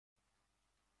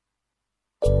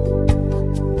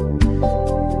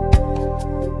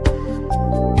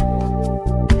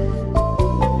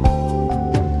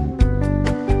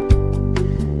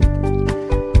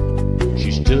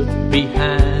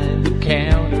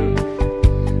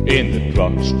in the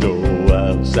drugstore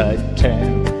outside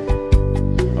town.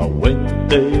 I went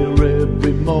there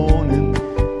every morning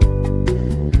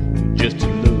just to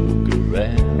look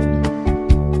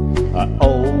around. I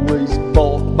always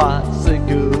bought my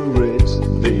cigarettes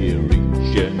there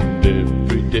each and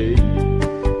every day.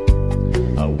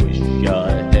 I wish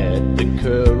I had the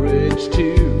courage to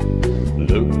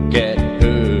look at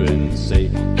her and say,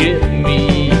 give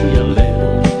me a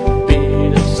little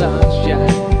bit of sunshine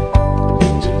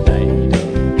tonight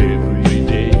and every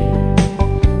day.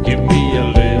 Give me a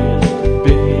little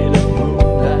bit of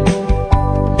moonlight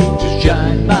to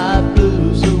shine my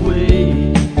blues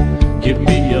away. Give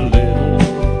me a little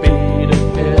bit of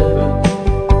heaven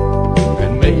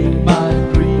and make my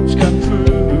dreams come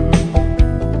true.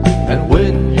 And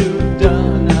when you're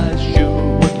done, I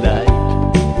sure would like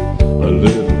a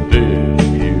little bit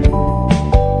of you.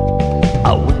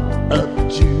 I went up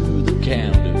to the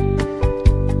counter.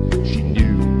 She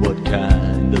knew what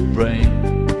kind of brand.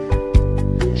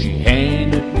 She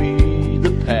handed me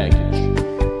the package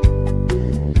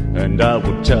and I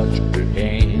would touch her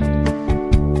hand.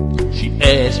 She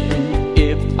asked me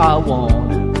if I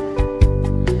wanted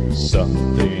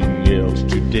something else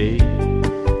today,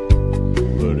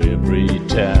 but every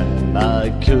time I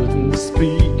couldn't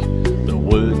speak the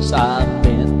words I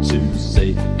meant to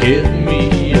say. Give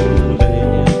me a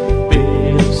little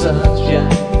bit of sunshine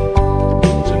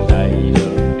tonight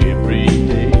or every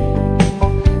day.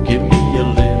 Give me a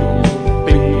little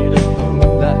bit of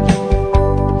moonlight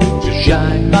to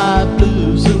shine my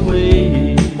blues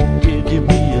away. Give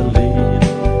me a little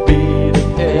bit of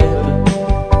heaven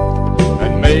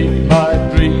and make my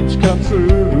dreams come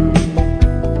true.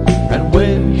 And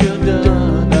when you're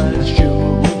done, I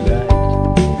sure would like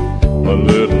a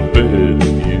little bit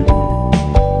of you.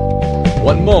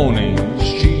 One morning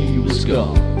she was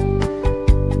gone.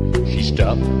 She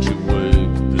stopped to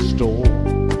work the store,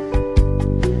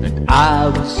 and I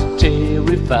was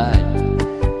terrified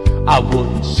I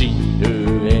wouldn't see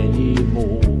her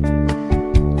anymore.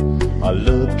 I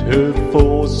loved her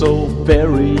for so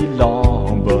very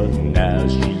long, but now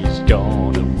she's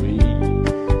gone away.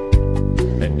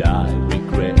 And I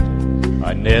regret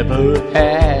I never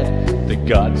had the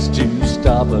guts to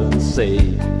stop and say,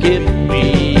 give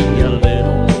me a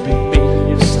little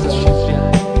bit of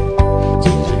sunshine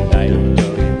tonight or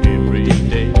every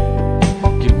day.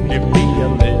 Give me a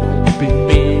little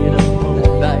bit of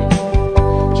moonlight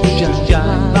to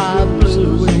shine my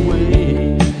blues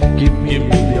away. Give me a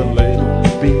little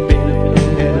bit of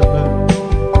heaven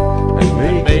and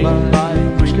make my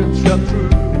dreams come true.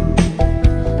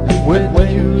 And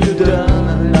when you're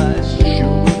done, I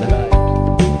sure like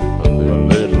a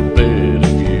little bit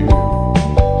of you.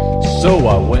 So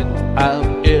I went out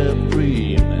every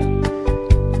evening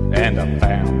and I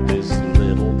found this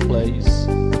little place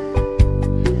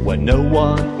where no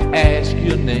one asks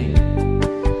your name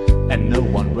and no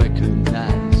one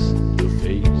recognizes your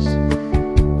face.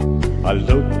 I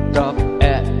looked up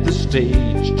at the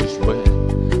stage just when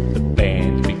the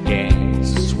band began to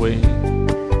swing.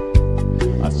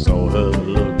 I saw her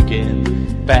looking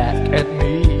back at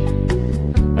me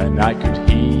and I could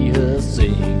hear her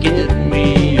sing, give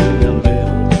me a little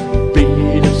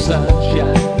bit of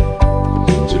sunshine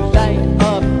to light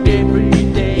up every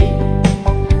day.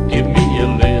 Give me a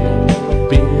little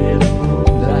bit of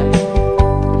moonlight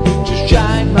to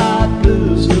shine my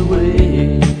blues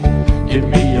away. Give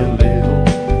me a little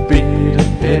bit of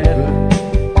heaven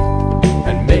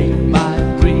and make my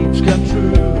dreams come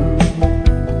true.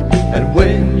 And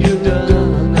when you're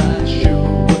done, I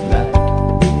sure would like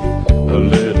a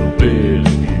little bit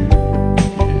of you.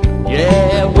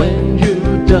 Yeah, when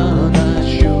you're done, I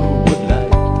sure would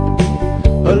like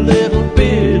a little bit